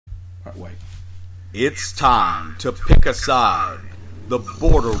All right, wait. It's time to pick a side. The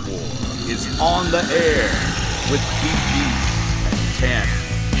Border War is on the air with BG and TanMan.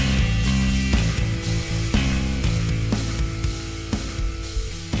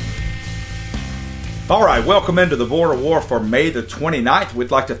 All right, welcome into the Border War for May the 29th. We'd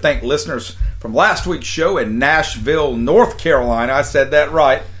like to thank listeners from last week's show in Nashville, North Carolina. I said that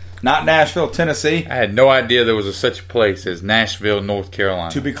right. Not Nashville, Tennessee. I had no idea there was such a place as Nashville, North Carolina.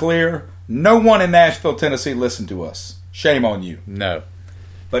 To be clear, no one in Nashville, Tennessee listened to us. Shame on you. No.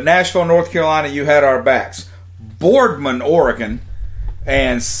 But Nashville, North Carolina, you had our backs. Boardman, Oregon,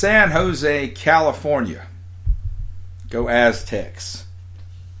 and San Jose, California. Go Aztecs.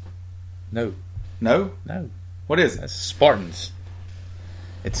 No. No? No. What is it? That's Spartans.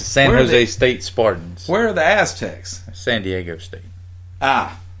 It's the San Jose State Spartans. Where are the Aztecs? San Diego State.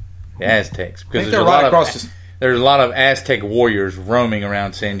 Ah. The Aztecs. Because There's a lot of Aztec warriors roaming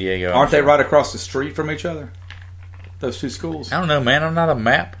around San Diego. Aren't they right across the street from each other? Those two schools? I don't know, man. I'm not a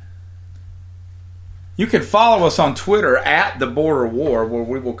map. You can follow us on Twitter at The Border War, where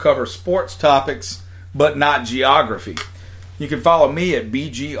we will cover sports topics, but not geography. You can follow me at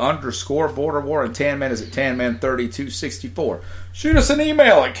BG_Border War, and TanMan is at TanMan3264. Shoot us an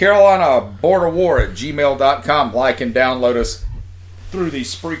email at CarolinaBorderWar@gmail.com. Like and download us through the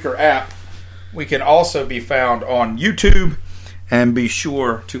Spreaker app. We can also be found on YouTube, and be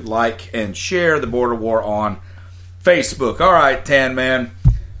sure to like and share the Border War on Facebook. All right, TanMan.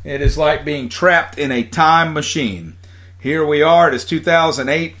 It is like being trapped in a time machine. Here we are. It is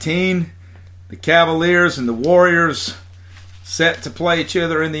 2018. The Cavaliers and the Warriors set to play each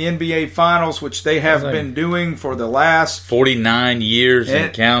other in the NBA Finals, which they have been doing for the last 49 years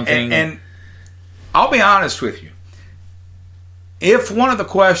and counting. And I'll be honest with you. If one of the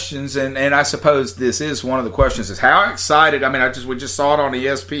questions, and I suppose this is one of the questions, is how excited, we just saw it on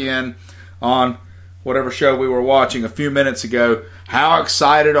ESPN on whatever show we were watching a few minutes ago. How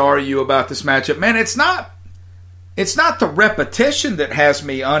excited are you about this matchup? Man, it's not the repetition that has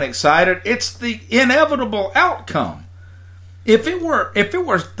me unexcited. It's the inevitable outcome. If it were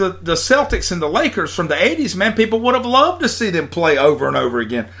the Celtics and the Lakers from the 80s, man, people would have loved to see them play over and over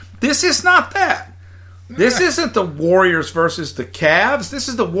again. This is not that. This isn't the Warriors versus the Cavs. This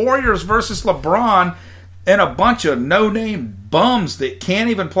is the Warriors versus LeBron and a bunch of no-name bums that can't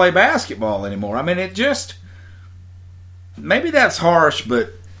even play basketball anymore. I mean, it just... Maybe that's harsh, but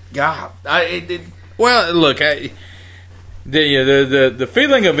God, Well, look, the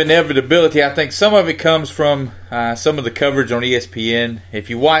feeling of inevitability, I think some of it comes from some of the coverage on ESPN. If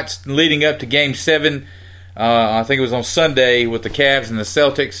you watched leading up to Game 7, I think it was on Sunday with the Cavs and the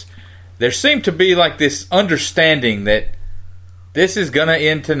Celtics, there seemed to be like this understanding that this is going to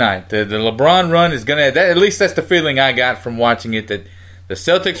end tonight. The LeBron run is going to... At least that's the feeling I got from watching it, that the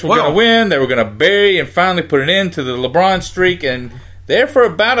Celtics were going to win. They were going to bury and finally put an end to the LeBron streak. And there for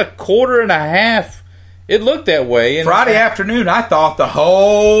about a quarter and a half, it looked that way. And Friday afternoon, I thought the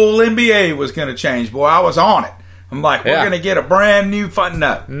whole NBA was going to change. Boy, I was on it. I'm like, we're going to get a brand new fun.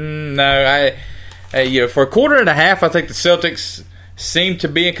 No. For a quarter and a half, I think the Celtics seemed to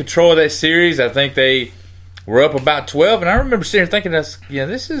be in control of that series. I think they were up about 12. And I remember sitting here thinking, this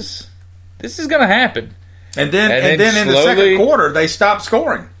is going to happen. And then in the second quarter, they stopped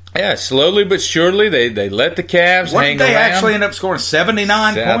scoring. Yeah, slowly but surely, they let the Cavs hang around. They actually end up scoring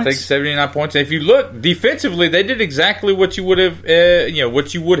 79 points? I think 79 points. And if you look defensively, they did exactly what you would have,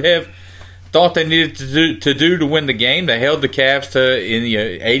 thought they needed to do to win the game. They held the Cavs to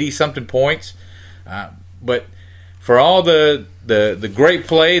 80-something points. But for all the great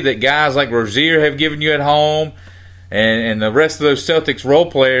play that guys like Rozier have given you at home, and the rest of those Celtics role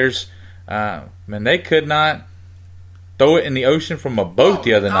players, man, they could not throw it in the ocean from a boat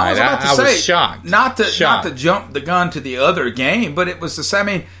the other night. I was shocked. Not to jump the gun to the other game, but it was the same. I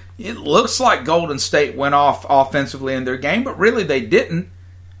mean, it looks like Golden State went off offensively in their game, but really they didn't.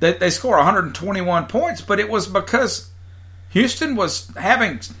 They scored 121 points, but it was because Houston was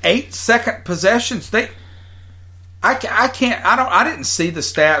having 8-second possessions. I didn't see the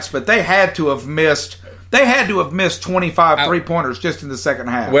stats, but they had to have missed. They had to have missed 25 three-pointers just in the second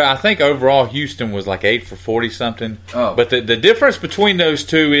half. Well, I think overall Houston was like 8 for 40-something. Oh. But the difference between those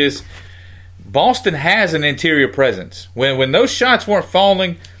two is Boston has an interior presence. When those shots weren't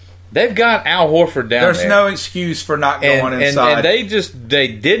falling, they've got Al Horford down there. There's no excuse for not going inside. And they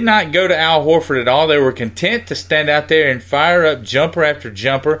did not go to Al Horford at all. They were content to stand out there and fire up jumper after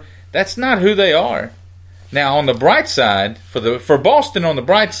jumper. That's not who they are. Now, on the bright side, for Boston on the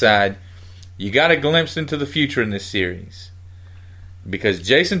bright side, you got a glimpse into the future in this series, because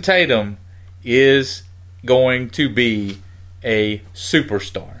Jason Tatum is going to be a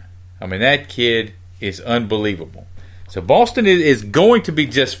superstar. I mean, that kid is unbelievable. So Boston is going to be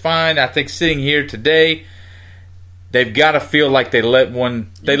just fine. I think sitting here today, they've got to feel like they let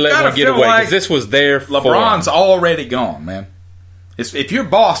one get away because this was their LeBron's already gone, man. If you're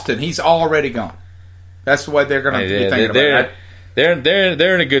Boston, he's already gone. That's the way they're going to be thinking about it.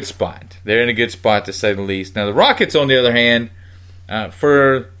 They're in a good spot. They're in a good spot, to say the least. Now, the Rockets, on the other hand,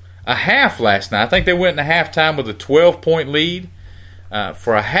 for a half last night, I think they went into halftime with a 12-point lead.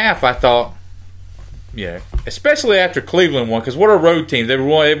 For a half, I thought, especially after Cleveland won, because what a road team. They've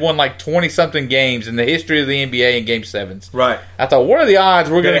won like 20-something games in the history of the NBA in Game 7s. Right. I thought, what are the odds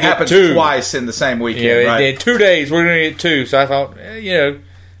we're going to get two? It happens twice in the same weekend, right? In 2 days, we're going to get two. So I thought,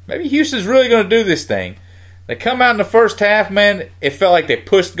 maybe Houston's really going to do this thing. They come out in the first half, man, it felt like they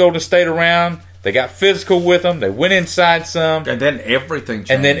pushed Golden State around. They got physical with them. They went inside some. And then everything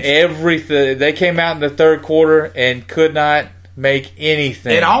changed. And then they came out in the third quarter and could not make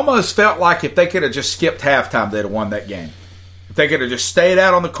anything. It almost felt like if they could have just skipped halftime, they'd have won that game. If they could have just stayed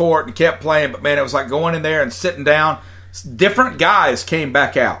out on the court and kept playing. But, man, it was like going in there and sitting down. Different guys came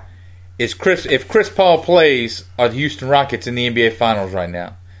back out. If Chris Paul plays, are the Houston Rockets in the NBA Finals right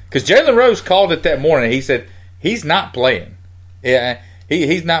now? Because Jalen Rose called it that morning. He said he's not playing. Yeah,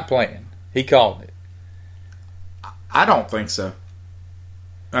 he's not playing. He called it. I don't think so.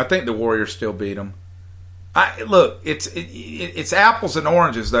 I think the Warriors still beat them. Look, it's apples and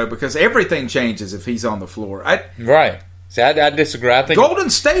oranges, though, because everything changes if he's on the floor. Right. See, I disagree. I think Golden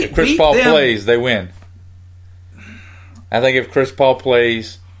State if Chris Paul plays, they win. I think if Chris Paul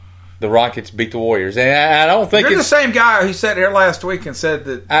plays, the Rockets beat the Warriors. And I don't think You're the same guy who sat here last week and said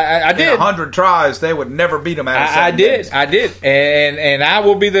that I did. In 100 tries, they would never beat them out of 7 games. I did. And I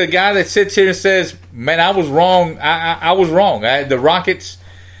will be the guy that sits here and says, man, I was wrong. I was wrong. The Rockets,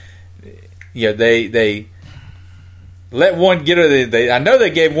 they let one get it. I know they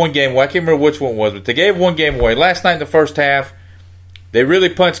gave one game away. I can't remember which one it was, but they gave one game away. Last night in the first half, they really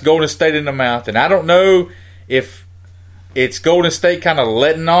punched Golden State in the mouth. And I don't know if it's Golden State kind of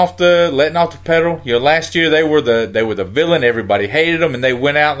letting off the pedal. Last year they were the villain. Everybody hated them, and they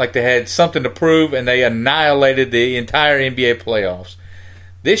went out like they had something to prove, and they annihilated the entire NBA playoffs.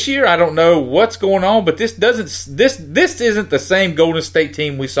 This year, I don't know what's going on, but this isn't the same Golden State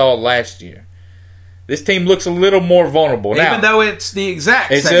team we saw last year. This team looks a little more vulnerable now. Even though it's the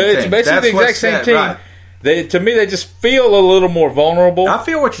exact same team. It's basically the exact same team. Right. To me, they just feel a little more vulnerable. I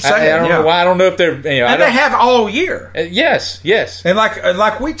feel what you're saying. I don't know why. I don't know if they're. And they have all year. Yes. And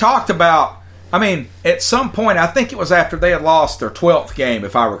like we talked about, I mean, at some point, I think it was after they had lost their 12th game,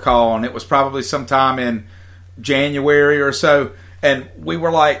 if I recall, and it was probably sometime in January or so. And we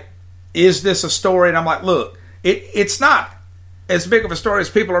were like, "Is this a story?" And I'm like, "Look, it's not as big of a story as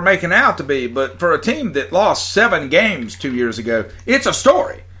people are making out to be, but for a team that lost 7 games 2 years ago, it's a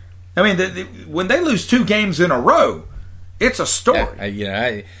story." I mean, when they lose 2 games in a row, it's a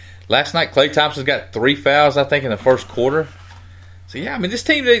story. Last night Klay Thompson got 3 fouls, I think, in the first quarter. So I mean, this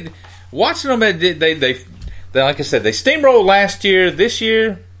team, watching them, they like I said, they steamrolled last year. This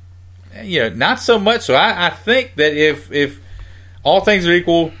year, not so much. So I think that if all things are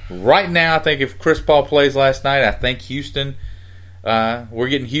equal, right now, I think if Chris Paul plays last night, I think Houston, we're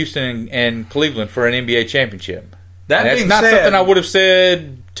getting Houston and Cleveland for an NBA championship. That's not something I would have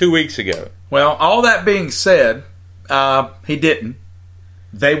said 2 weeks ago. Well, all that being said, he didn't.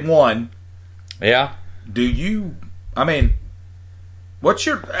 They won. Yeah. What's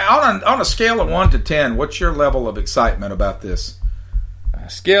your on a scale of 1 to 10? What's your level of excitement about this? A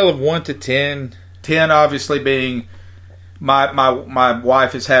scale of 1 to 10. 10 obviously being my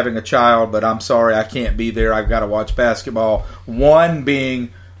wife is having a child, but I'm sorry I can't be there. I've got to watch basketball. 1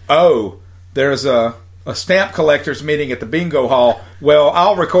 being, there's a stamp collector's meeting at the bingo hall. Well,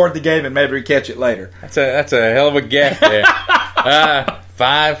 I'll record the game and maybe catch it later. That's a hell of a gap there.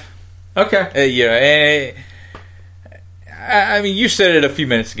 5. Okay. I mean, you said it a few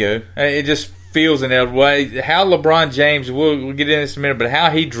minutes ago. It just feels inevitable. How LeBron James, we'll get into this in a minute, but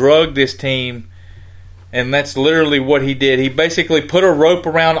how he drugged this team, and that's literally what he did. He basically put a rope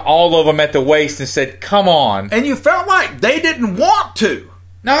around all of them at the waist and said, "Come on." And you felt like they didn't want to.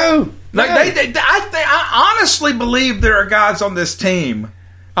 No. I honestly believe there are guys on this team,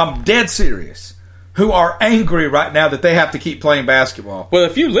 I'm dead serious, who are angry right now that they have to keep playing basketball. Well,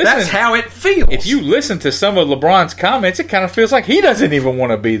 if you listen, that's how it feels. If you listen to some of LeBron's comments, it kind of feels like he doesn't even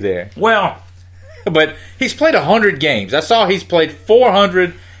want to be there. Well, but he's played 100 games. I saw he's played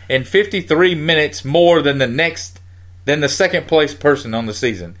 453 minutes more than the second place person on the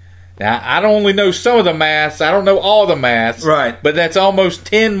season. Now, I don't only know some of the maths. I don't know all the maths. Right. But that's almost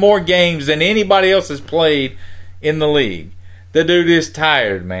 10 more games than anybody else has played in the league. The dude is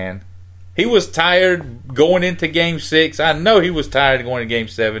tired, man. He was tired going into Game 6. I know he was tired going to Game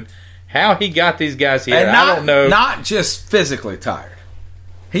 7. How he got these guys here, I don't know. Not just physically tired.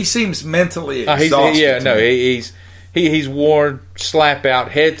 He seems mentally exhausted. He's worn slap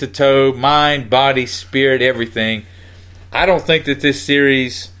out, head to toe, mind, body, spirit, everything. I don't think that this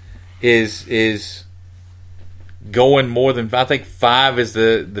series is going more than, I think 5 is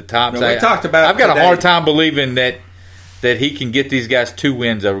the top. No, we talked about I've got a hard time believing that he can get these guys 2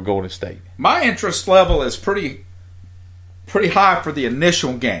 wins over Golden State. My interest level is pretty high for the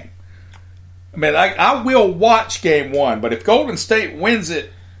initial game. I mean, I will watch Game 1, but if Golden State wins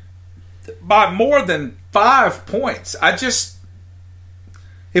it by more than 5 points,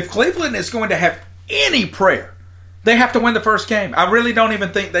 if Cleveland is going to have any prayer, they have to win the first game. I really don't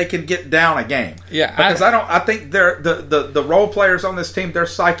even think they can get down a game. Yeah, because I think the role players on this team, their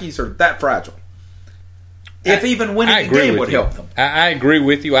psyches are that fragile. If even winning the game would help them. I agree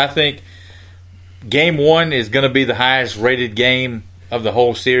with you. I think Game 1 is going to be the highest rated game of the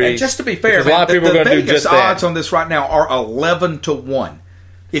whole series. And just to be fair, a lot of people are going to do just that. The Vegas odds on this right now are 11-1.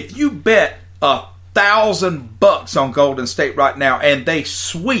 If you bet $1,000 on Golden State right now and they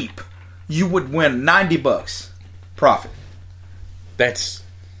sweep, you would win $90 profit.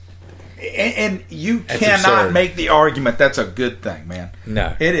 And you cannot absurd. make the argument that's a good thing, man.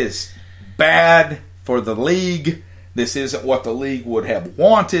 No, it is bad for the league. This isn't what the league would have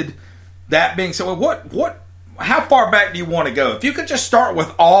wanted. That being said, how far back do you want to go? If you could just start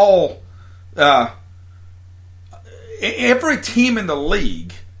with every team in the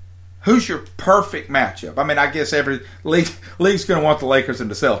league, who's your perfect matchup? I mean, I guess every league's going to want the Lakers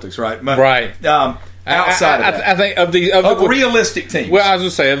and the Celtics, right? But, right. Outside of that, I think of realistic teams. Well, I was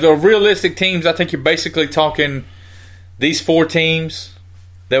going to say, of the realistic teams, I think you're basically talking these 4 teams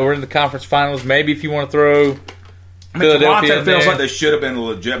that were in the conference finals. Maybe if you want to throw Philadelphia Toronto feels like they should have been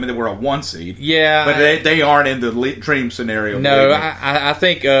legit. I mean, they were a 1 seed. Yeah. But they aren't in the dream scenario. No, I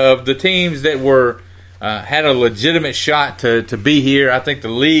think of the teams that were had a legitimate shot to be here, I think the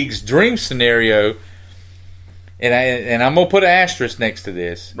league's dream scenario, and I'm going to put an asterisk next to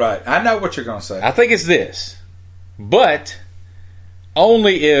this. Right. I know what you're going to say. I think it's this. But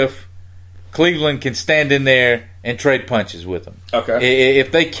only if Cleveland can stand in there and trade punches with them. Okay.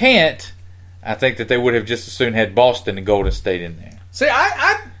 If they can't, I think that they would have just as soon had Boston and Golden State in there. See,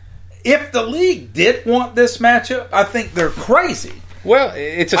 if the league did want this matchup, I think they're crazy. Well,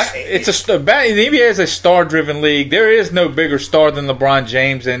 the NBA is a star-driven league. There is no bigger star than LeBron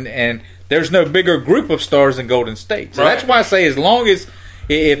James, and there's no bigger group of stars than Golden State. So That's why I say, as long as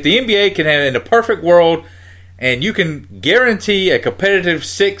if the NBA can have in a perfect world, and you can guarantee a competitive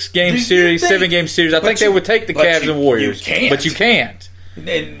 6-game series, 7-game series, I think they would take the Cavs and Warriors. But you can't.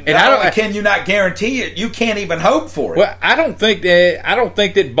 And can you not guarantee it? You can't even hope for it. Well, I don't think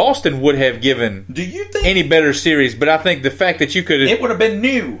that Boston would have given any better series, but I think the fact that you could, it would have been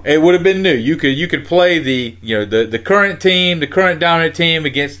new. It would have been new. You could play the current team, the current dominant team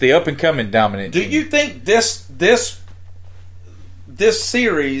against the up and coming dominant team. Do you think this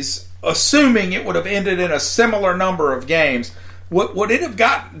series, assuming it would have ended in a similar number of games, would it have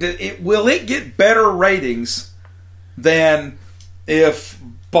will it get better ratings than if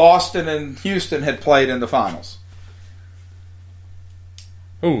Boston and Houston had played in the finals?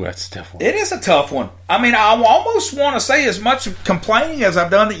 Ooh, that's a tough one. It is a tough one. I mean, I almost want to say, as much complaining as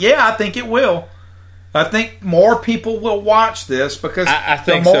I've done, that I think it will. I think more people will watch this because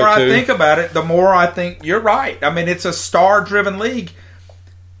the more I think about it, the more I think you're right. I mean, it's a star-driven league.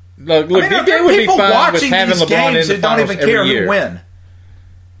 Look, there would be fun with having LeBron in the finals don't even care who win.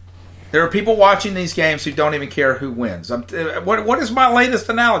 There are people watching these games who don't even care who wins. What is my latest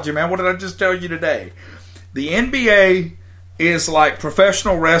analogy, man? What did I just tell you today? The NBA is like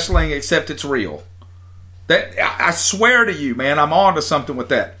professional wrestling, except it's real. I swear to you, man, I'm on to something with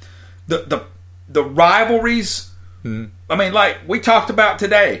that. The rivalries, I mean, like we talked about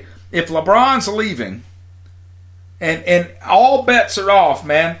today, if LeBron's leaving and all bets are off,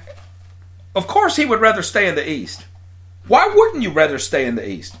 man, of course he would rather stay in the East. Why wouldn't you rather stay in the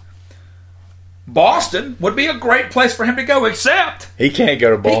East? Boston would be a great place for him to go, except he can't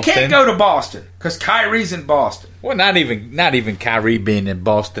go to Boston. He can't go to Boston because Kyrie's in Boston. Well, not even Kyrie being in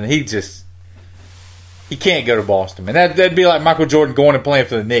Boston. He can't go to Boston, man. That'd be like Michael Jordan going and playing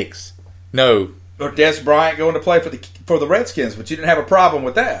for the Knicks. No. Or Des Bryant going to play for the Redskins, but you didn't have a problem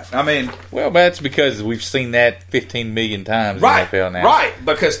with that. I mean, well, that's because we've seen that 15 million times in the NFL now. Right,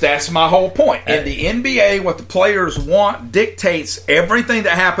 because that's my whole point. In the NBA, what the players want dictates everything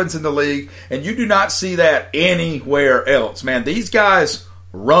that happens in the league, and you do not see that anywhere else. Man, these guys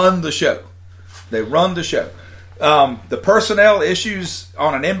run the show. They run the show. The personnel issues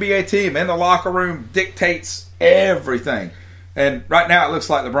on an NBA team in the locker room dictates everything. And right now it looks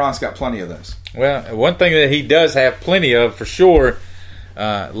like LeBron's got plenty of those. Well, one thing that he does have plenty of for sure,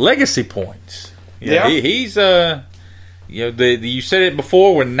 legacy points. He's you said it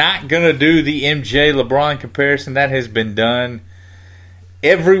before. We're not going to do the MJ LeBron comparison. That has been done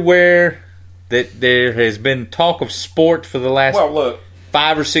everywhere that there has been talk of sport for the last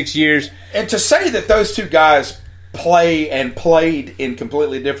 5 or 6 years. And to say that those two guys play and played in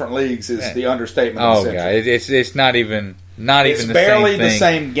completely different leagues is the understatement. Oh, God, it's not even it's the barely same thing. the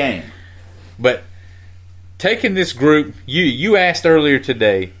same game. But taking this group, you asked earlier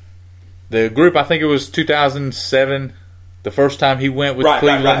today, the group, I think it was 2007, the first time he went with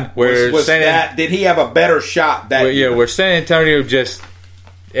Cleveland. Right. Where did he have a better shot that year? Yeah, where San Antonio just,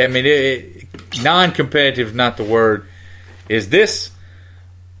 I mean, non-competitive is not the word. Is this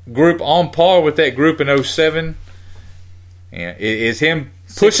group on par with that group in 2007? Yeah, is him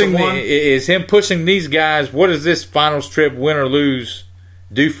pushing these guys? What does this finals trip, win or lose,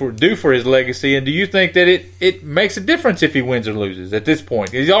 do for his legacy? And do you think that it makes a difference if he wins or loses at this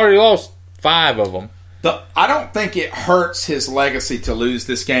point? He's already lost 5 of them. I don't think it hurts his legacy to lose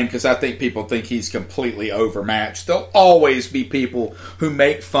this game because I think people think he's completely overmatched. There'll always be people who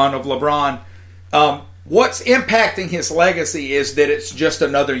make fun of LeBron. What's impacting his legacy is that it's just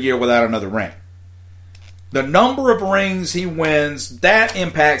another year without another ring. The number of rings he wins, that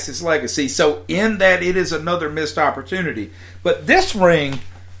impacts his legacy. So in that, it is another missed opportunity. But this ring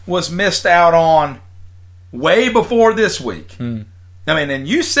was missed out on way before this week. I mean, and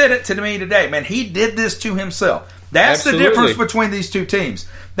you said it to me today. Man, he did this to himself. That's Absolutely. The difference between these two teams.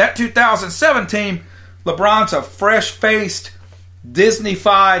 That 2007 team, LeBron's a fresh-faced,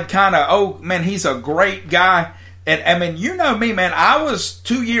 Disney-fied kind of, oh, man, he's a great guy. And, I mean, you know me, man, I was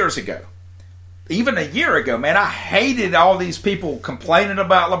 2 years ago. Even a year ago, man, I hated all these people complaining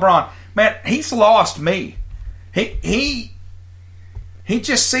about LeBron. Man, he's lost me. He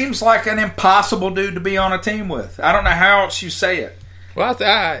just seems like an impossible dude to be on a team with. I don't know how else you say it. Well,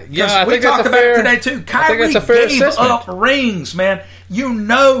 I we think talked that's about it today too. Kyrie gave up rings, man. You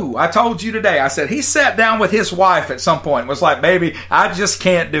know, I told you today. I said he sat down with his wife at some point and was like, "Baby, I just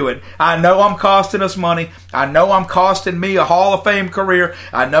can't do it. I know I'm costing us money. I know I'm costing me a Hall of Fame career.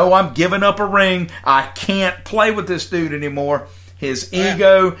 I know I'm giving up a ring. I can't play with this dude anymore. His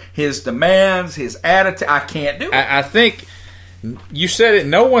ego, his demands, his attitude. I can't do it." I think you said it.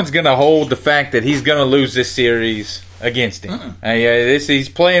 No one's going to hold the fact that he's going to lose this series against him. He's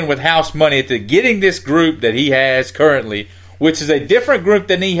playing with house money to getting this group that he has currently, which is a different group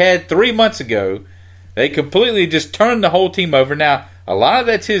than he had 3 months ago. They completely just turned the whole team over. Now, a lot of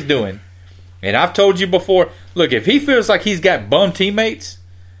that's his doing. And I've told you before, look, if he feels like he's got bum teammates,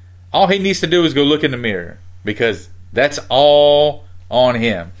 all he needs to do is go look in the mirror because that's all on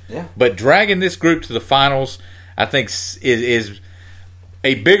him. Yeah. But dragging this group to the finals, I think, is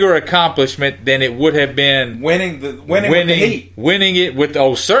a bigger accomplishment than it would have been winning with the Heat.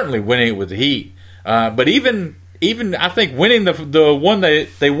 Certainly winning it with the Heat. But even I think winning the one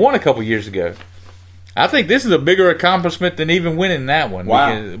they won a couple years ago. I think this is a bigger accomplishment than even winning that one.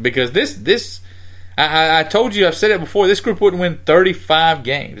 Wow. Because this I told you, I've said it before, this group wouldn't win 35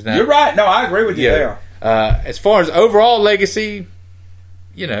 games. Now, you're right. No, I agree with you there. As far as overall legacy,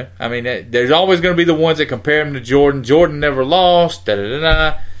 you know, I mean, there's always going to be the ones that compare him to Jordan. Jordan never lost.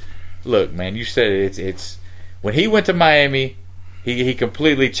 Look, man, you said it. It's when he went to Miami, he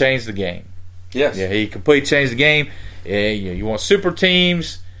completely changed the game. Yes. Yeah, he completely changed the game. You want super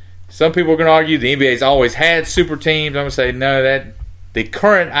teams. Some people are going to argue the NBA's always had super teams. I'm going to say no. That the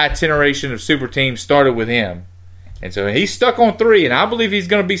current itineration of super teams started with him, and so he's stuck on 3, and I believe he's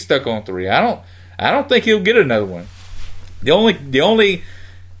going to be stuck on 3. I don't think he'll get another one. The only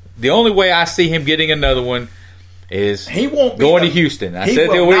way I see him getting another one is he won't going to Houston. I said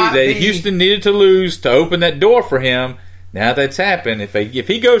that Houston needed to lose to open that door for him. Now that's happened. If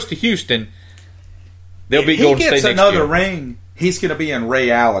he goes to Houston, they'll be Golden State next year. If he gets another ring, he's going to be in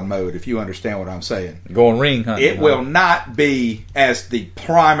Ray Allen mode, if you understand what I'm saying. Going ring hunting. It will not be as the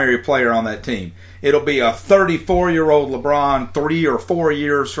primary player on that team. It'll be a 34-year-old LeBron 3 or 4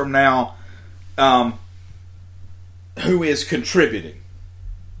 years from now who is contributing.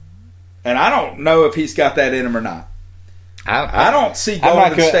 And I don't know if he's got that in him or not. I don't see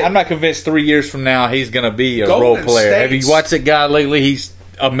Golden State. I'm not convinced 3 years from now he's going to be a Golden role player. State's, have you watched that guy lately? He's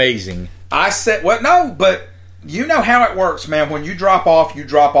amazing. I said, well, no, but you know how it works, man. When you drop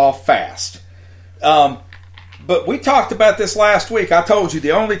off fast. But we talked about this last week. I told you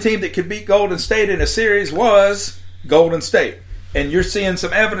the only team that could beat Golden State in a series was Golden State. And you're seeing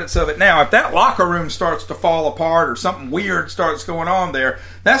some evidence of it now. If that locker room starts to fall apart or something weird starts going on there,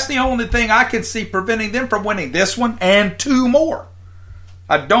 that's the only thing I can see preventing them from winning this one and 2 more.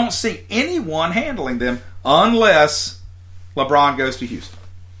 I don't see anyone handling them unless LeBron goes to Houston.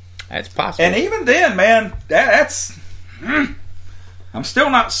 That's possible. And even then, man, that's... I'm still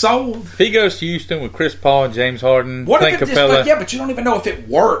not sold. If he goes to Houston with Chris Paul and James Harden, What Clint if it Capella, just... Yeah, but you don't even know if it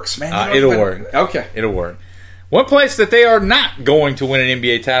works, man. it'll work. Okay. It'll work. One place that they are not going to win an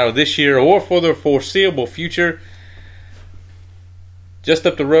NBA title this year or for the foreseeable future, just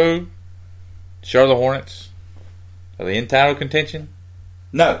up the road, Charlotte Hornets. Are they in title contention?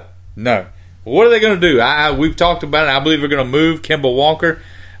 No. What are they going to do? We've talked about it. I believe they're going to move Kemba Walker.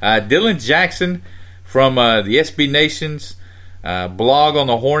 Dylan Jackson from the SB Nation's blog on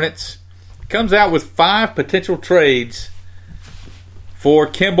the Hornets comes out with 5 potential trades for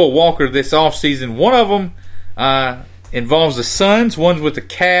Kemba Walker this offseason. One of them involves the Suns, one's with the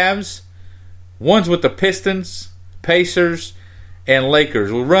Cavs, one's with the Pistons, Pacers, and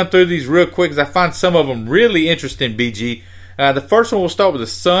Lakers. We'll run through these real quick because I find some of them really interesting, BG. The first one, we'll start with the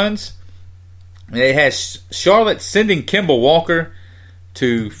Suns. It has Charlotte sending Kemba Walker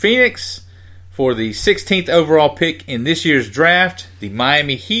to Phoenix for the 16th overall pick in this year's draft, the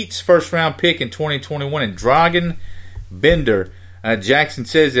Miami Heat's first-round pick in 2021, and Dragan Bender. Jackson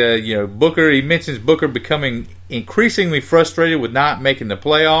says, Booker, he mentions Booker becoming increasingly frustrated with not making the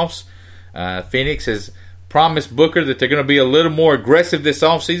playoffs. Phoenix has promised Booker that they're going to be a little more aggressive this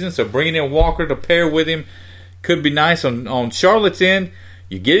offseason, so bringing in Walker to pair with him could be nice. On Charlotte's end,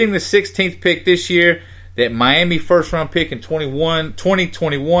 you're getting the 16th pick this year. That Miami first-round pick in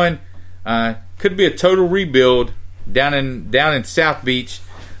 2021 could be a total rebuild down in South Beach.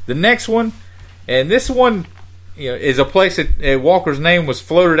 The next one, and this one, is a place that Walker's name was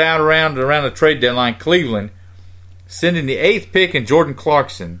floated out around the trade deadline. Cleveland sending the 8th pick and Jordan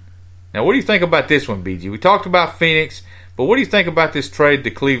Clarkson. Now, what do you think about this one, BG? We talked about Phoenix, but what do you think about this trade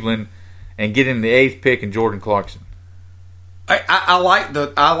to Cleveland and getting the 8th pick and Jordan Clarkson? I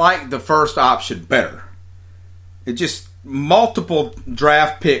like the first option better. It just multiple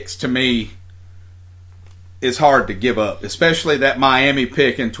draft picks to me is hard to give up, especially that Miami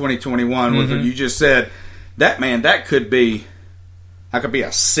pick in 2021. Mm-hmm. You just said that could be a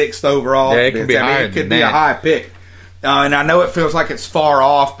 6th overall. Yeah, it could be higher. It could be a high pick, and I know it feels like it's far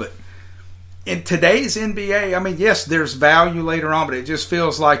off, but in today's NBA, yes, there's value later on, but it just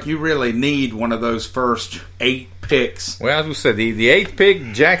feels like you really need one of those first 8 picks. Well, as we said, the 8th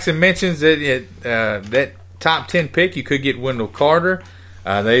pick, Jackson mentions that that top 10 pick, you could get Wendell Carter.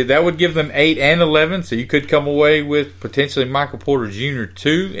 That would give them 8 and 11, so you could come away with potentially Michael Porter Jr.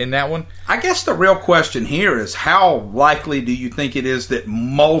 too in that one. I guess the real question here is how likely do you think it is that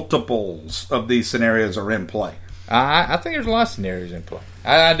multiples of these scenarios are in play? I think there's a lot of scenarios in play.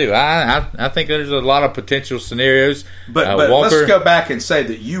 I do. I think there's a lot of potential scenarios. But Walker, let's go back and say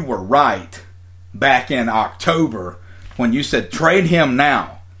that you were right back in October when you said trade him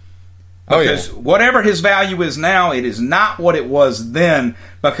now. Because whatever his value is now, it is not what it was then,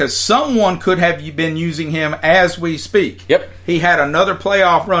 because someone could have been using him as we speak. Yep. He had another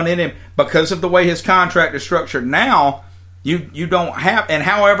playoff run in him because of the way his contract is structured. Now, you don't have, and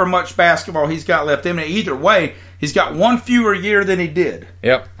however much basketball he's got left in him, either way, he's got one fewer year than he did.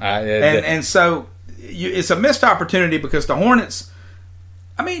 Yep. And so it's a missed opportunity because the Hornets,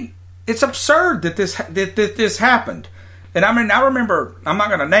 it's absurd that this happened. And I remember, I'm not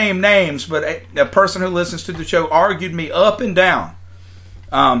going to name names, but a person who listens to the show argued me up and down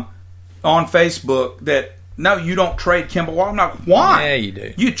on Facebook that, no, you don't trade Kemba Walker. I'm like, why? Yeah, you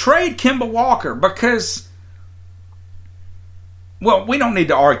do. You trade Kemba Walker because, well, we don't need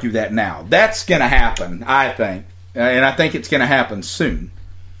to argue that now. That's going to happen, I think. And I think it's going to happen soon.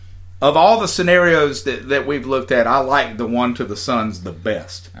 Of all the scenarios that we've looked at, I like the one to the Suns the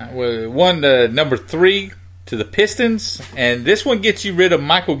best. Number 3 to the Pistons, and this one gets you rid of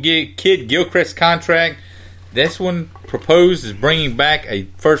Michael Kidd-Gilchrist's contract. This one proposed is bringing back a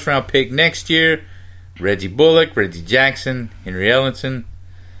first-round pick next year. Reggie Bullock, Reggie Jackson, Henry Ellenson.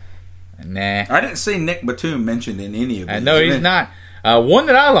 Nah. I didn't see Nick Batum mentioned in any of these. No, he's not. One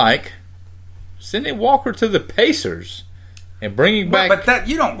that I like, sending Walker to the Pacers and bringing back... But that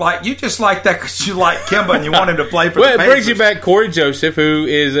you don't like. You just like that because you like Kemba and you want him to play for the Pacers. Well, it brings you back Corey Joseph, who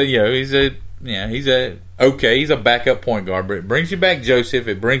is he's a backup point guard, but it brings you back Joseph.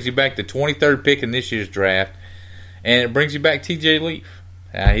 It brings you back the 23rd pick in this year's draft, and it brings you back T.J. Leaf.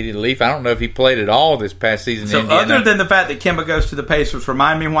 He did Leaf. I don't know if he played at all this past season. So in Indiana. Other than the fact that Kemba goes to the Pacers,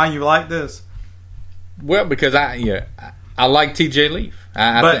 remind me why you like this. Well, because I I like T.J. Leaf.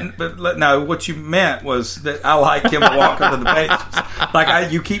 But no, what you meant was that I like Kemba Walker to the Pacers.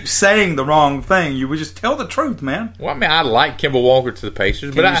 Like you keep saying the wrong thing. You would just tell the truth, man. Well, I mean, I like Kemba Walker to the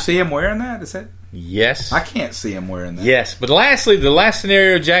Pacers. Can you see him wearing that? Is that? Yes. I can't see him wearing that. Yes. But lastly, the last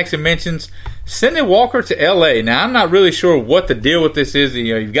scenario Jackson mentions, sending Walker to L.A. Now, I'm not really sure what the deal with this is.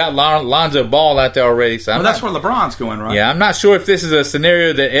 You've got Lonzo Ball out there already. So that's where LeBron's going, right? Yeah, I'm not sure if this is a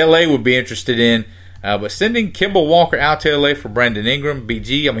scenario that L.A. would be interested in. But sending Kemba Walker out to L.A. for Brandon Ingram,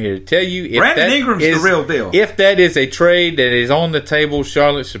 BG, I'm here to tell you. Brandon Ingram's the real deal. If that is a trade that is on the table,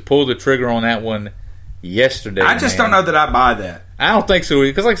 Charlotte should pull the trigger on that one yesterday. I just don't know that I buy that. I don't think so.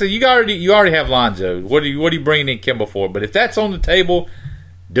 Because like I said, you already have Lonzo. What are you bringing in Kemba for? But if that's on the table,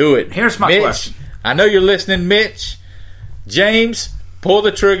 do it. Here's my question. I know you're listening, Mitch. James, pull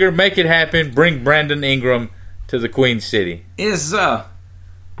the trigger, make it happen, bring Brandon Ingram to the Queen City. Just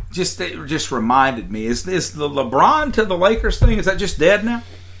reminded me, is the LeBron to the Lakers thing, is that just dead now?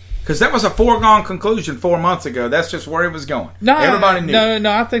 Because that was a foregone conclusion 4 months ago. That's just where he was going. No, everybody knew.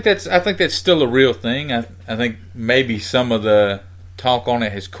 No. I think that's still a real thing. I think maybe some of the talk on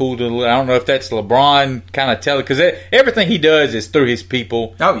it has cooled a little. I don't know if that's LeBron kind of telling, because everything he does is through his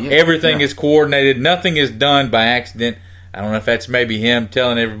people. Oh yeah, everything is coordinated. Nothing is done by accident. I don't know if that's maybe him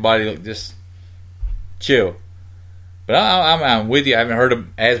telling everybody, look, just chill. But I'm with you. I haven't heard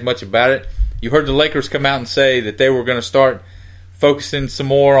as much about it. You heard the Lakers come out and say that they were going to start focusing some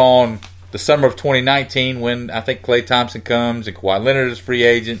more on the summer of 2019 when I think Klay Thompson comes and Kawhi Leonard is free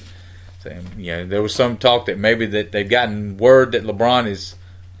agent. So, there was some talk that maybe that they've gotten word that LeBron is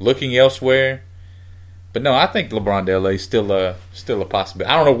looking elsewhere. But no, I think LeBron to LA is still a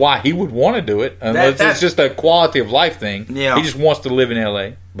possibility. I don't know why he would want to do it. It's just a quality of life thing. Yeah. He just wants to live in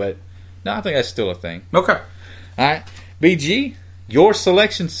LA. But no, I think that's still a thing. Okay. All right. BG, your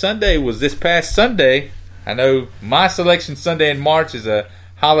selection Sunday was this past Sunday. I know my selection Sunday in March is a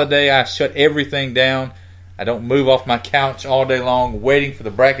holiday. I shut everything down. I don't move off my couch all day long waiting for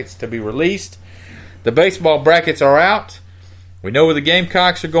the brackets to be released. The baseball brackets are out. We know where the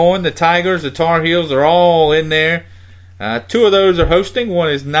Gamecocks are going. The Tigers, the Tar Heels are all in there. 2 of those are hosting.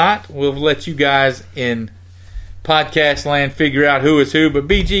 1 is not. We'll let you guys in podcast land figure out who is who. But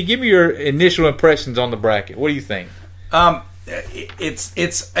BG, give me your initial impressions on the bracket. What do you think?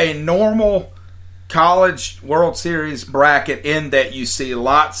 It's a normal college World Series bracket in that you see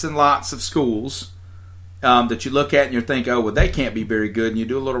lots and lots of schools that you look at and you think, oh, well, they can't be very good. And you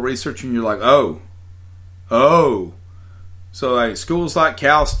do a little research and you're like, oh. So like schools like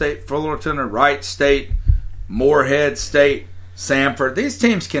Cal State, Fullerton, or Wright State, Morehead State, Samford, these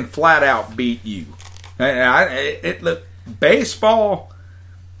teams can flat out beat you. Look, baseball,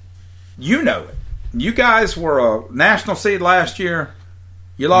 you know it. You guys were a national seed last year.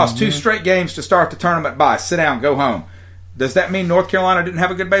 You lost 2 straight games to start the tournament. Bye. Sit down. Go home. Does that mean North Carolina didn't have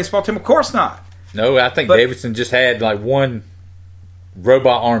a good baseball team? Of course not. No, I think Davidson just had like one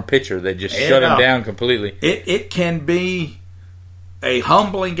robot arm pitcher that just shut him down completely. It can be a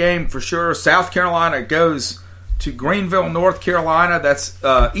humbling game for sure. South Carolina goes to Greenville, North Carolina. That's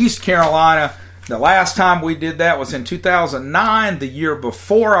East Carolina. The last time we did that was in 2009, the year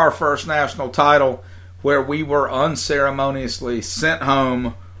before our first national title, where we were unceremoniously sent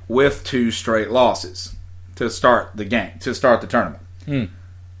home with 2 straight losses to start the game, to start the tournament.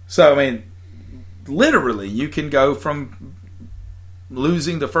 So, I mean, literally, you can go from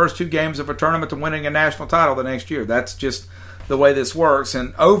losing the first 2 games of a tournament to winning a national title the next year. That's just the way this works.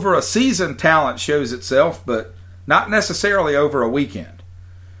 And over a season, talent shows itself, but not necessarily over a weekend.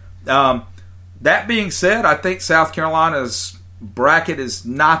 That being said, I think South Carolina's bracket is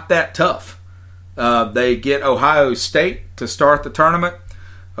not that tough. They get Ohio State to start the tournament.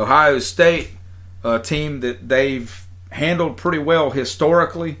 Ohio State, a team that they've handled pretty well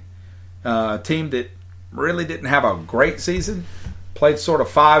historically. A team that really didn't have a great season. Played sort of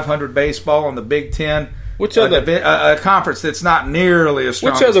 500 baseball in the Big Ten. A conference that's not nearly as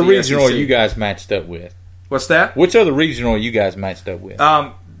strong as the SEC. Which other regional are you guys matched up with? What's that? Which other regional are you guys matched up with?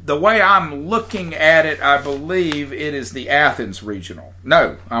 The way I'm looking at it, I believe it is the Athens regional.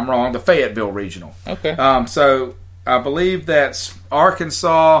 No, I'm wrong. The Fayetteville regional. Okay. So I believe that's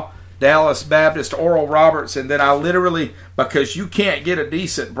Arkansas, Dallas Baptist, Oral Roberts, and then I literally, because you can't get a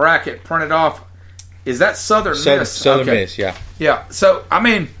decent bracket printed off, is that Southern Miss? Southern Miss, yeah. Yeah. So, I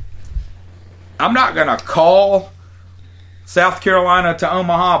mean, I'm not going to call South Carolina to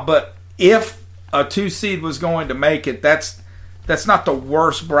Omaha, but if a 2 seed was going to make it, that's not the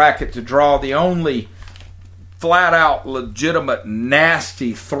worst bracket to draw. The only flat-out, legitimate,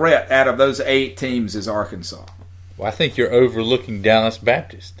 nasty threat out of those 8 teams is Arkansas. Well, I think you're overlooking Dallas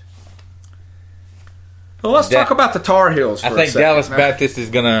Baptist. Well, let's talk about the Tar Heels for a second. I think Dallas Baptist is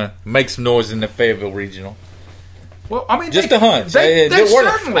going to make some noise in the Fayetteville Regional. Well, I mean, just a hunch. They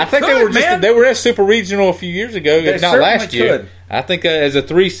certainly I think could, they were at Super Regional a few years ago, if not last year. Could. I think as a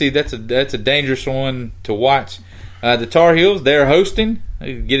 3 seed, that's a dangerous one to watch. The Tar Heels, they're hosting.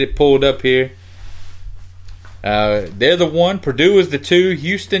 Get it pulled up here. They're the 1. Purdue is the 2.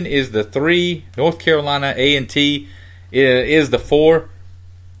 Houston is the 3. North Carolina A&T is the 4.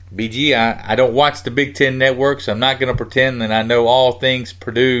 BG, I don't watch the Big Ten Network, so I'm not going to pretend that I know all things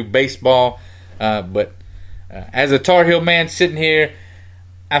Purdue baseball. But as a Tar Heel man sitting here,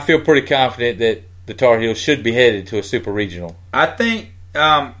 I feel pretty confident that the Tar Heels should be headed to a Super Regional. I think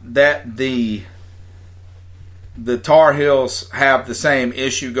that the Tar Heels have the same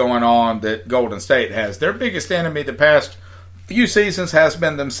issue going on that Golden State has. Their biggest enemy the past few seasons has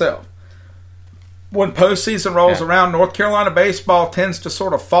been themselves. When postseason rolls around, North Carolina baseball tends to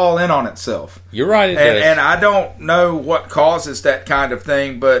sort of fall in on itself. You're right, it does. And I don't know what causes that kind of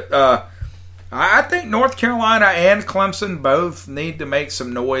thing, but I think North Carolina and Clemson both need to make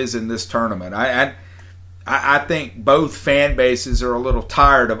some noise in this tournament. I think both fan bases are a little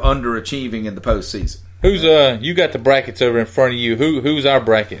tired of underachieving in the postseason. Who's you got the brackets over in front of you? Who's our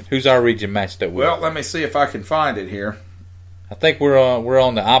bracket? Who's our region matched up with? Well, let me see if I can find it here. I think we're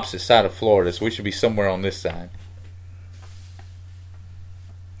on the opposite side of Florida, so we should be somewhere on this side.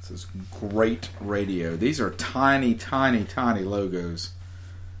 This is great radio. These are tiny, tiny, tiny logos.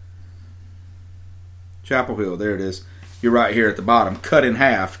 Chapel Hill, there it is. You're right here at the bottom, cut in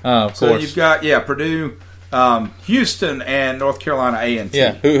half. Oh, of course. So you've got Purdue, Houston, and North Carolina A&T.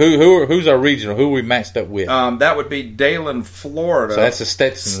 Yeah, who's our regional? Who are we matched up with? That would be Dayton, Florida. So that's the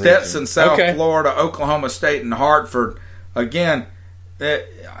Stetson region. South Florida, Oklahoma State, and Hartford. Again,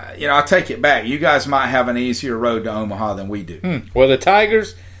 I take it back. You guys might have an easier road to Omaha than we do. Well, the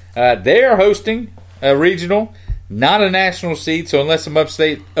Tigers, they are hosting a regional, not a national seed. So unless some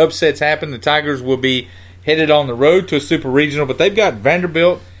upsets happen, the Tigers will be headed on the road to a super regional. But they've got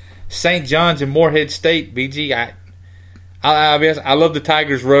Vanderbilt, St. John's, and Morehead State. BG, I love the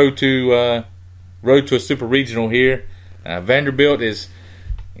Tigers' road to a super regional here. Vanderbilt is,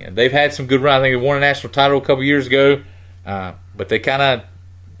 they've had some good run. I think they won a national title a couple years ago. But they kind of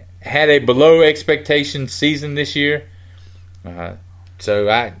had a below expectation season this year, so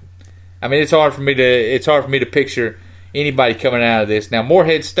I mean it's hard for me to picture anybody coming out of this. Now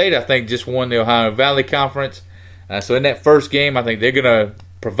Morehead State, I think, just won the Ohio Valley Conference, so in that first game, I think they're going to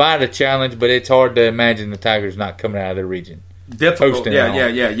provide a challenge. But it's hard to imagine the Tigers not coming out of their region. Difficult,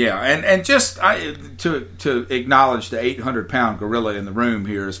 yeah. And just to acknowledge the 800-pound gorilla in the room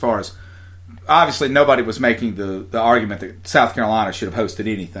here, as far as. Obviously, nobody was making the argument that South Carolina should have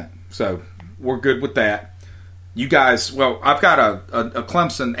hosted anything. So we're good with that. You guys, well, I've got a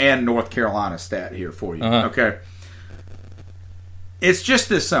Clemson and North Carolina stat here for you. Okay. It's just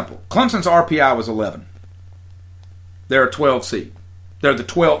this simple. Clemson's RPI was 11. They're a 12 seed. They're the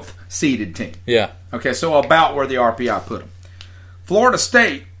 12th seeded team. Yeah. Okay, so about where the RPI put them. Florida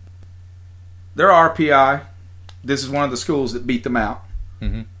State, their RPI, this is one of the schools that beat them out,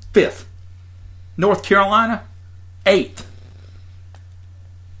 5th. North Carolina, 8th.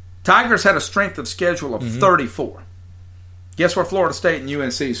 Tigers had a strength of schedule of 34. Guess where Florida State and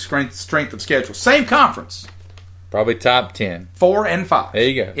UNC's strength of schedule? Same conference. Probably top 10. 4 and 5. There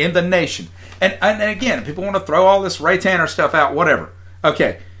you go. In the nation. And again, people want to throw all this Ray Tanner stuff out, whatever.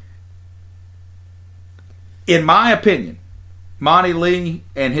 Okay. In my opinion, Monty Lee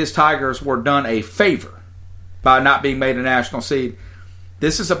and his Tigers were done a favor by not being made a national seed.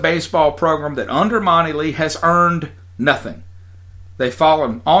 This is a baseball program that under Monty Lee has earned nothing. They've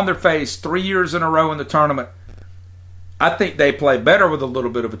fallen on their face 3 years in a row in the tournament. I think they play better with a little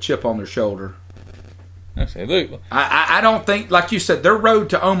bit of a chip on their shoulder. I don't think, like you said, their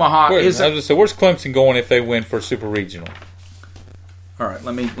road to Omaha isn't. So where's Clemson going if they win for Super Regional? All right,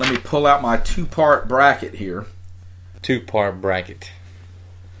 let me pull out my two-part bracket here. Two-part bracket.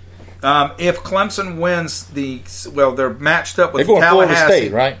 If Clemson wins they're matched up with They're going Tallahassee. Florida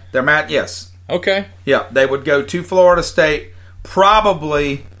State, right? They're yes. Okay. Yeah, they would go to Florida State,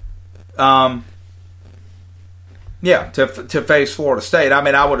 probably. To face Florida State. I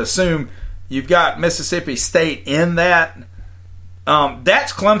mean, I would assume you've got Mississippi State in that.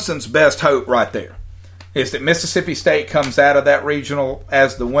 That's Clemson's best hope right there. Is that Mississippi State comes out of that regional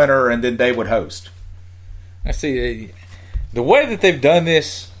as the winner, and then they would host. I see. The way that they've done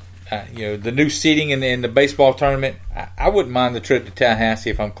this. The new seating in the baseball tournament, I wouldn't mind the trip to Tallahassee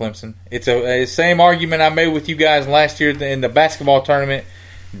if I'm Clemson. It's a same argument I made with you guys last year in the basketball tournament,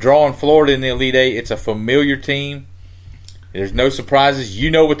 drawing Florida in the Elite Eight. It's a familiar team. There's no surprises.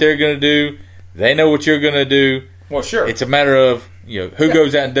 You know what they're going to do. They know what you're going to do. Well, sure. It's a matter of who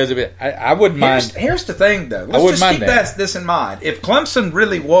goes out and does it. I wouldn't mind. Here's the thing, though. Let's just keep this in mind. If Clemson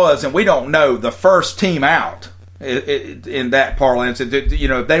really was, and we don't know, the first team out in that parlance,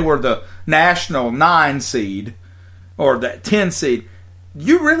 if they were the national 9 seed or the 10 seed,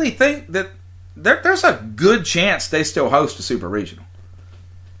 you really think that there's a good chance they still host a super regional?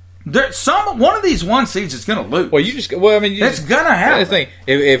 One of these 1 seeds is going to lose. Well, it's going to happen. The thing,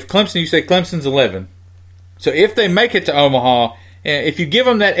 if Clemson, you say Clemson's 11, so if they make it to Omaha, if you give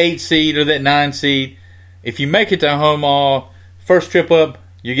them that 8 seed or that 9 seed, if you make it to Omaha, first trip up,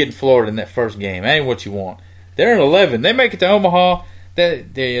 you're getting Florida in that first game. That ain't what you want. They're at 11. They make it to Omaha.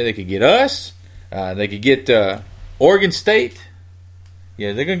 They could get us. They could get Oregon State.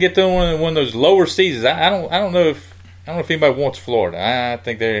 Yeah, they're gonna get them one of those lower seeds. I don't know if anybody wants Florida. I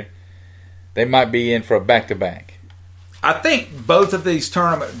think they might be in for a back-to-back. I think both of these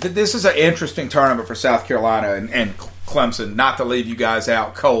tournaments. This is an interesting tournament for South Carolina and Clemson. Not to leave you guys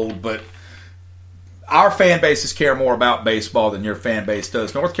out cold, but our fan bases care more about baseball than your fan base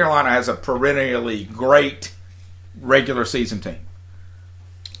does. North Carolina has a perennially great regular season team.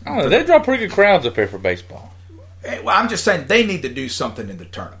 They draw pretty good crowds up here for baseball. Well, I'm just saying they need to do something in the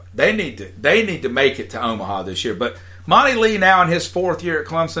tournament. They need to make it to Omaha this year. But Monty Lee, now in his 4th year at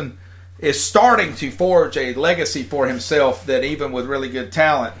Clemson, is starting to forge a legacy for himself that even with really good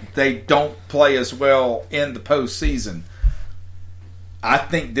talent, they don't play as well in the postseason. I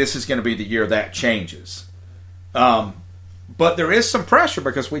think this is going to be the year that changes. But there is some pressure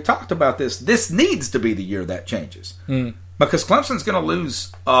because we talked about this. This needs to be the year that changes. Because Clemson's going to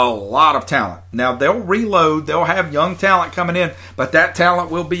lose a lot of talent. Now, they'll reload. They'll have young talent coming in, but that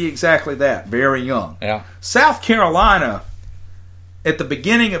talent will be exactly that, very young. Yeah. South Carolina, at the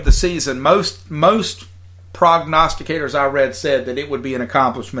beginning of the season, most prognosticators I read said that it would be an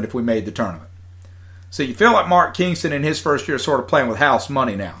accomplishment if we made the tournament. So you feel like Mark Kingston in his first year is sort of playing with house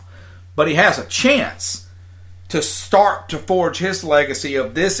money now. But he has a chance to start to forge his legacy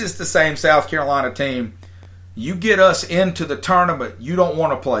of this is the same South Carolina team. You get us into the tournament, you don't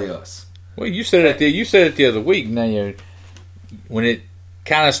want to play us. Well, you said it the other week. Now, when it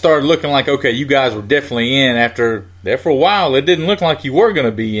kind of started looking like, okay, you guys were definitely in after there for a while, it didn't look like you were going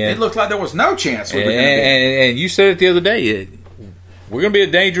to be in. It looked like there was no chance we were going to be in. And you said it the other day. We're going to be a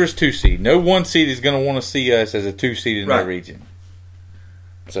dangerous 2 seed. No 1 seed is going to want to see us as a 2 seed in that region.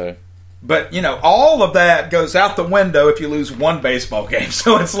 So, but all of that goes out the window if you lose 1 baseball game.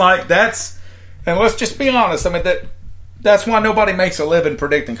 So it's like and let's just be honest. I mean that's why nobody makes a living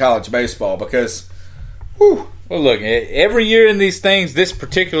predicting college baseball because, Well, look, every year in these things, this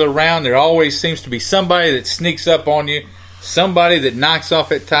particular round, there always seems to be somebody that sneaks up on you. Somebody that knocks off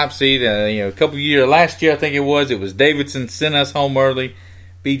that top seed. A couple of years, last year I think it was Davidson sent us home early.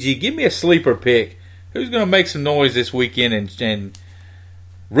 BG, give me a sleeper pick. Who's going to make some noise this weekend and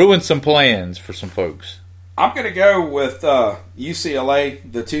ruin some plans for some folks? I'm going to go with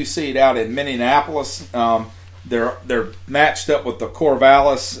UCLA, the 2 seed out in Minneapolis. They're matched up with the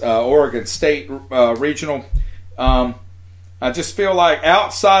Corvallis, Oregon State regional. I just feel like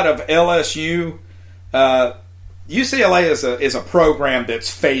outside of LSU, UCLA is a program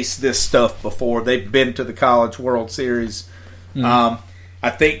that's faced this stuff before. They've been to the College World Series. I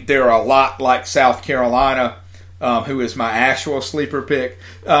think they're a lot like South Carolina, who is my actual sleeper pick.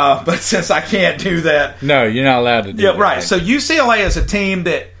 But since I can't do that... No, you're not allowed to do that. Yeah, right. So UCLA is a team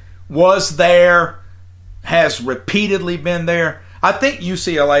that was there, has repeatedly been there. I think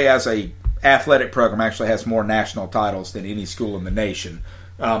UCLA as a athletic program actually has more national titles than any school in the nation.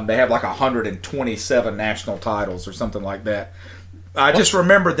 They have like 127 national titles or something like that. I just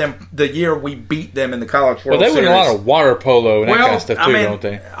remember them the year we beat them in the College World Series. Well, they win a lot of water polo and that kind of stuff too, don't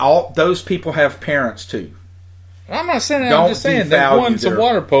they? All those people have parents too. I'm not saying that. I'm just saying they won some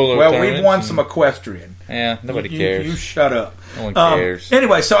water polo. Well, we've won some equestrian. Yeah, nobody cares. You shut up. No one cares.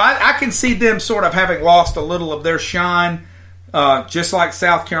 Anyway, so I can see them sort of having lost a little of their shine, just like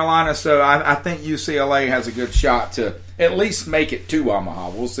South Carolina. So I think UCLA has a good shot to at least make it to Omaha.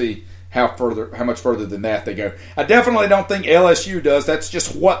 We'll see how much further than that they go. I definitely don't think LSU does. That's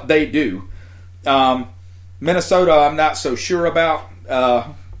just what they do. Minnesota, I'm not so sure about.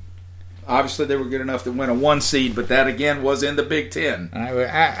 Obviously, they were good enough to win a 1 seed, but that again was in the Big Ten.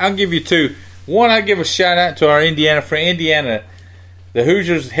 I'll give you 2. One, I give a shout out to our Indiana friend. Indiana, the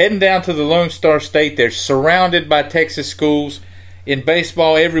Hoosiers heading down to the Lone Star State. They're surrounded by Texas schools. In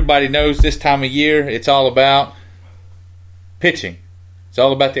baseball, everybody knows this time of year it's all about pitching. It's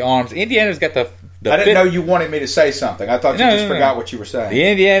all about the arms. Indiana's got the I didn't know you wanted me to say something. I thought you just forgot what you were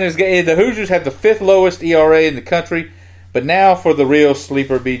saying. The Hoosiers have the 5th lowest ERA in the country, But now for the real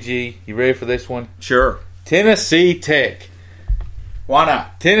sleeper, BG. You ready for this one? Sure. Tennessee Tech. Why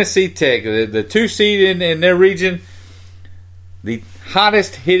not? Tennessee Tech, the 2 seed in their region, the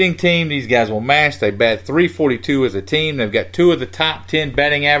hottest hitting team these guys will match. They bat .342 as a team. They've got 2 of the top 10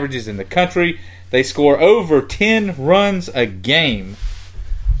 batting averages in the country. They score over 10 runs a game.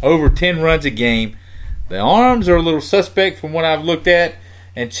 Over 10 runs a game. The arms are a little suspect from what I've looked at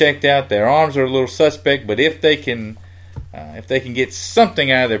and checked out. Their arms are a little suspect, but if they can get something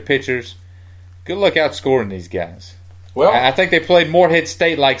out of their pitchers, good luck outscoring these guys. Well, I think they played Morehead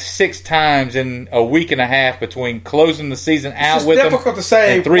State like 6 times in a week and a half between closing the season out with them. It's difficult to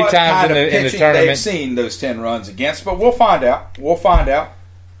say and 3 what times kind of in the pitching tournament. they've seen those 10 runs against, but we'll find out. We'll find out.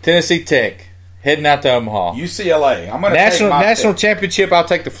 Tennessee Tech heading out to Omaha. UCLA. I'm going to take my national pick. championship. I'll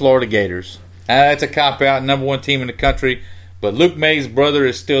take the Florida Gators. That's a cop out, number 1 team in the country. But Luke May's brother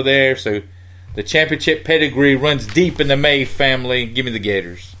is still there, so the championship pedigree runs deep in the May family. Give me the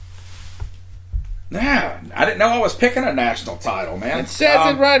Gators. Yeah, I didn't know I was picking a national title, man. It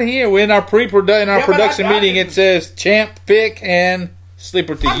says it right here. We're in our production meeting. It says champ pick and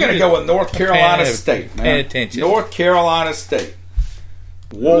sleeper to you. I'm going to go with North Carolina State, man. Pay attention. North Carolina State.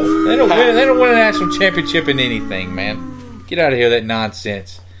 Wolf. They don't win a national championship in anything, man. Get out of here with that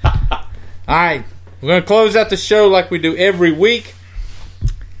nonsense. All right, we're going to close out the show like we do every week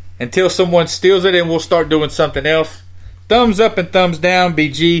until someone steals it, and we'll start doing something else. Thumbs up and thumbs down,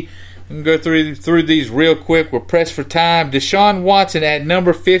 BG. I'm going to go through these real quick. We're pressed for time. Deshaun Watson at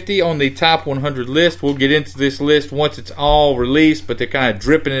number 50 on the top 100 list. We'll get into this list once it's all released, but they're kind of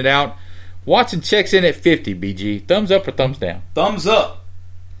dripping it out. Watson checks in at 50, BG. Thumbs up or thumbs down? Thumbs up.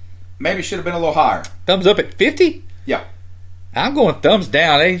 Maybe should have been a little higher. Thumbs up at 50? Yeah. I'm going thumbs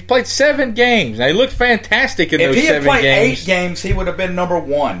down. He's played 7 games. Now, he looked fantastic in those 7 games. If he had played 8 games, he would have been number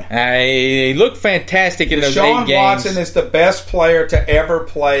 1. He looked fantastic in those 8 games. Deshaun Watson is the best player to ever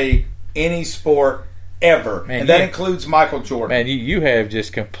play any sport ever. Man, and that includes Michael Jordan. Man, you have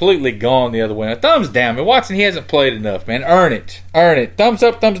just completely gone the other way. Now, thumbs down. Man, Watson, he hasn't played enough, man. Earn it. Earn it. Thumbs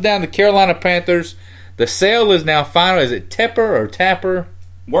up, thumbs down to Carolina Panthers. The sale is now final. Is it Tepper or Tapper?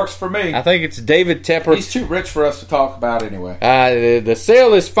 Works for me. I think it's David Tepper. He's too rich for us to talk about anyway. The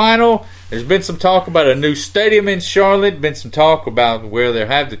sale is final. There's been some talk about a new stadium in Charlotte. Been some talk about where they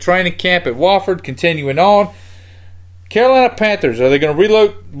have the training camp at Wofford. Continuing on. Carolina Panthers, are they going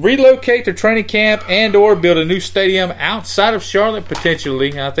to relocate their training camp and or build a new stadium outside of Charlotte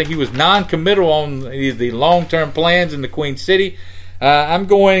potentially? I think he was non-committal on the long-term plans in the Queen City. I'm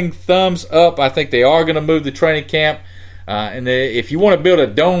going thumbs up. I think they are going to move the training camp. If you want to build a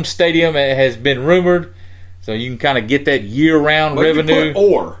dome stadium, it has been rumored, so you can kind of get that year-round revenue. You put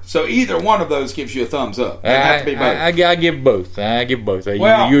or, so either one of those gives you a thumbs up. It have to be both. I give both. I give both.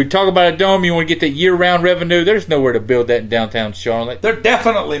 Well, you talk about a dome, you want to get that year-round revenue. There's nowhere to build that in downtown Charlotte. They're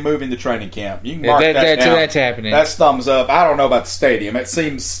definitely moving the training camp. You can mark that down. That's happening. That's thumbs up. I don't know about the stadium. It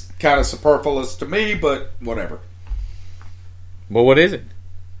seems kind of superfluous to me, but whatever. Well, what is it?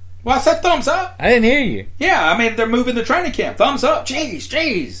 Well, I said thumbs up. I didn't hear you. Yeah, I mean, they're moving the training camp. Thumbs up. Jeez.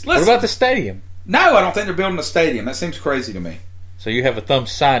 Listen. What about the stadium? No, I don't think they're building a stadium. That seems crazy to me. So you have a thumb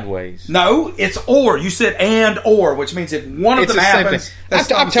sideways. No, it's or. You said and or, which means if one of them happens,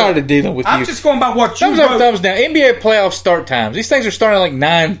 I'm tired of dealing with you. I'm just going by what you thumbs up, thumbs down. NBA playoff start times. These things are starting at like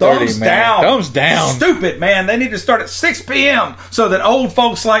 9:30, thumbs man. Down. Thumbs down. Stupid, man. They need to start at 6 p.m. so that old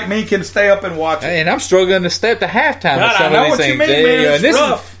folks like me can stay up and watch it. And I'm struggling to stay up to halftime with some of these things. I know what you mean, man. It's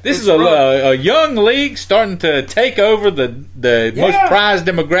rough. This is a young league starting to take over the most prized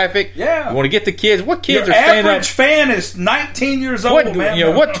demographic. Yeah. You want to get the kids. What kids Your are staying up? average fan is 19 years old,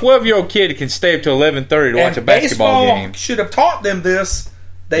 man. What 12-year-old kid can stay up till 11:30 to watch a basketball game? Should have taught them this.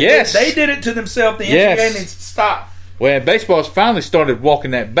 They did it to themselves. The NBA needs to stop. Well, baseball's finally started walking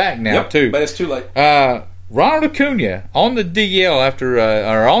that back now too. But it's too late. Ronald Acuna on the DL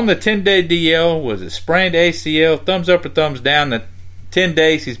or on the 10-day DL. Was it sprained ACL? Thumbs up or thumbs down? The 10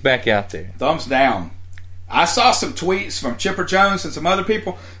 days he's back out there. Thumbs down. I saw some tweets from Chipper Jones and some other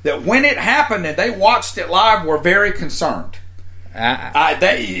people that when it happened and they watched it live were very concerned.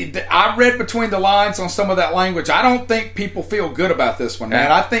 I read between the lines on some of that language. I don't think people feel good about this one, man.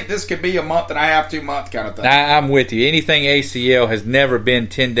 I think this could be a month and a half, 2 month kind of thing. I'm with you. Anything ACL has never been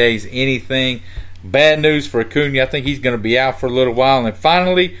 10 days anything. Bad news for Acuna. I think he's going to be out for a little while. And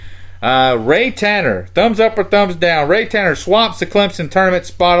finally, Ray Tanner. Thumbs up or thumbs down? Ray Tanner swamps the Clemson tournament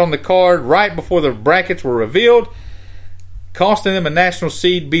spot on the card right before the brackets were revealed, costing them a national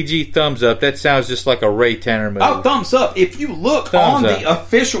seed. BG, thumbs up. That sounds just like a Ray Tanner move. Oh, thumbs up. If you look on the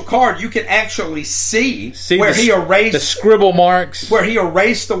official card, you can actually see where he erased the scribble marks. Where he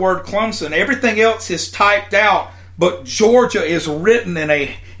erased the word Clemson. Everything else is typed out, but Georgia is written in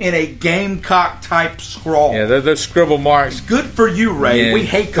a Gamecock type scrawl. Yeah, those scribble marks. Good for you, Ray. Yeah, we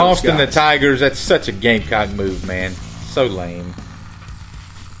hate those costing guys. the Tigers. That's such a Gamecock move, man. So lame.